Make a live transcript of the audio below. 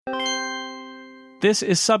This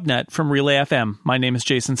is Subnet from Relay FM. My name is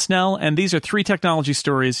Jason Snell, and these are 3 technology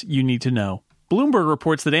stories you need to know. Bloomberg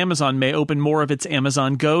reports that Amazon may open more of its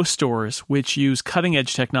Amazon Go stores, which use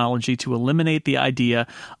cutting-edge technology to eliminate the idea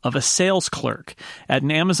of a sales clerk. At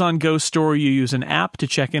an Amazon Go store, you use an app to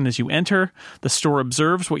check in as you enter. The store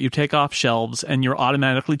observes what you take off shelves, and you're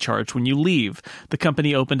automatically charged when you leave. The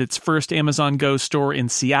company opened its first Amazon Go store in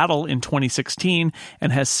Seattle in 2016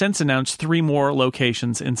 and has since announced 3 more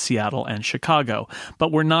locations in Seattle and Chicago.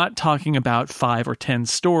 But we're not talking about 5 or 10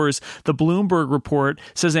 stores. The Bloomberg report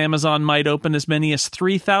says Amazon might open as many as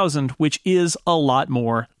 3,000, which is a lot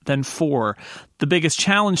more than 4. The biggest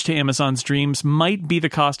challenge to Amazon's dreams might be the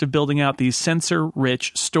cost of building out these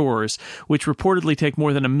sensor-rich stores, which reportedly take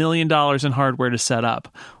more than $1 million in hardware to set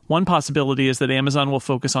up. One possibility is that Amazon will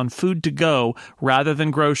focus on food to go rather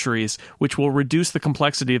than groceries, which will reduce the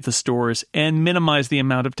complexity of the stores and minimize the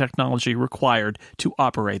amount of technology required to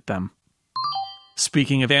operate them.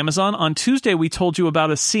 Speaking of Amazon, on Tuesday we told you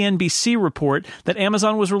about a CNBC report that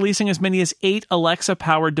Amazon was releasing as many as 8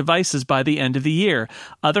 Alexa-powered devices by the end of the year.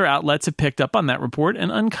 Other outlets have picked up on that report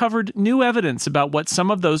and uncovered new evidence about what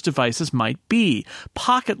some of those devices might be.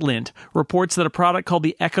 PocketLint reports that a product called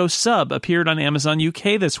the Echo Sub appeared on Amazon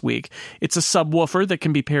UK this week. It's a subwoofer that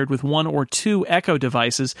can be paired with 1 or 2 Echo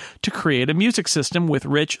devices to create a music system with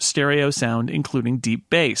rich stereo sound, including deep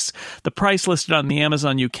bass. The price listed on the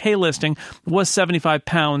Amazon UK listing was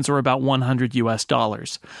 £75 or about $100 US.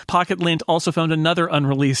 PocketLint also found another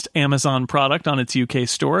unreleased Amazon product on its UK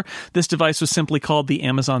store. This device was simply called the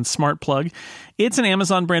Amazon Smart Plug. It's an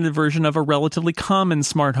Amazon-branded version of a relatively common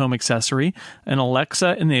smart home accessory, an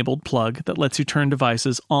Alexa-enabled plug that lets you turn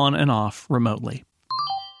devices on and off remotely.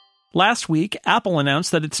 Last week, Apple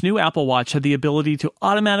announced that its new Apple Watch had the ability to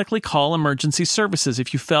automatically call emergency services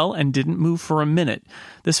if you fell and didn't move for a minute.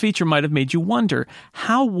 This feature might have made you wonder,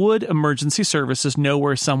 how would emergency services know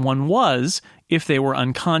where someone was if they were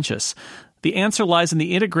unconscious? The answer lies in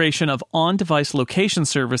the integration of on-device location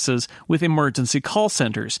services with emergency call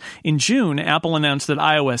centers. In June, Apple announced that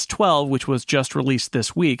iOS 12, which was just released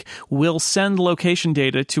this week, will send location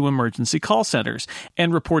data to emergency call centers.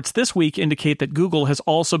 And reports this week indicate that Google has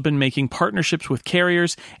also been making partnerships with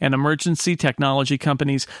carriers and emergency technology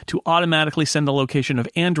companies to automatically send the location of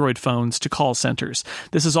Android phones to call centers.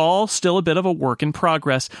 This is all still a bit of a work in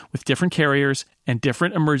progress with different carriers and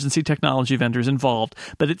different emergency technology vendors involved,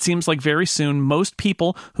 but it seems like very soon most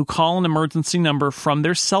people who call an emergency number from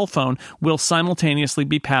their cell phone will simultaneously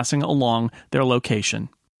be passing along their location.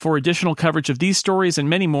 For additional coverage of these stories and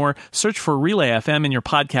many more, search for Relay FM in your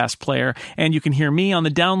podcast player, and you can hear me on the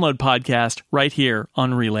Download podcast right here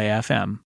on Relay FM.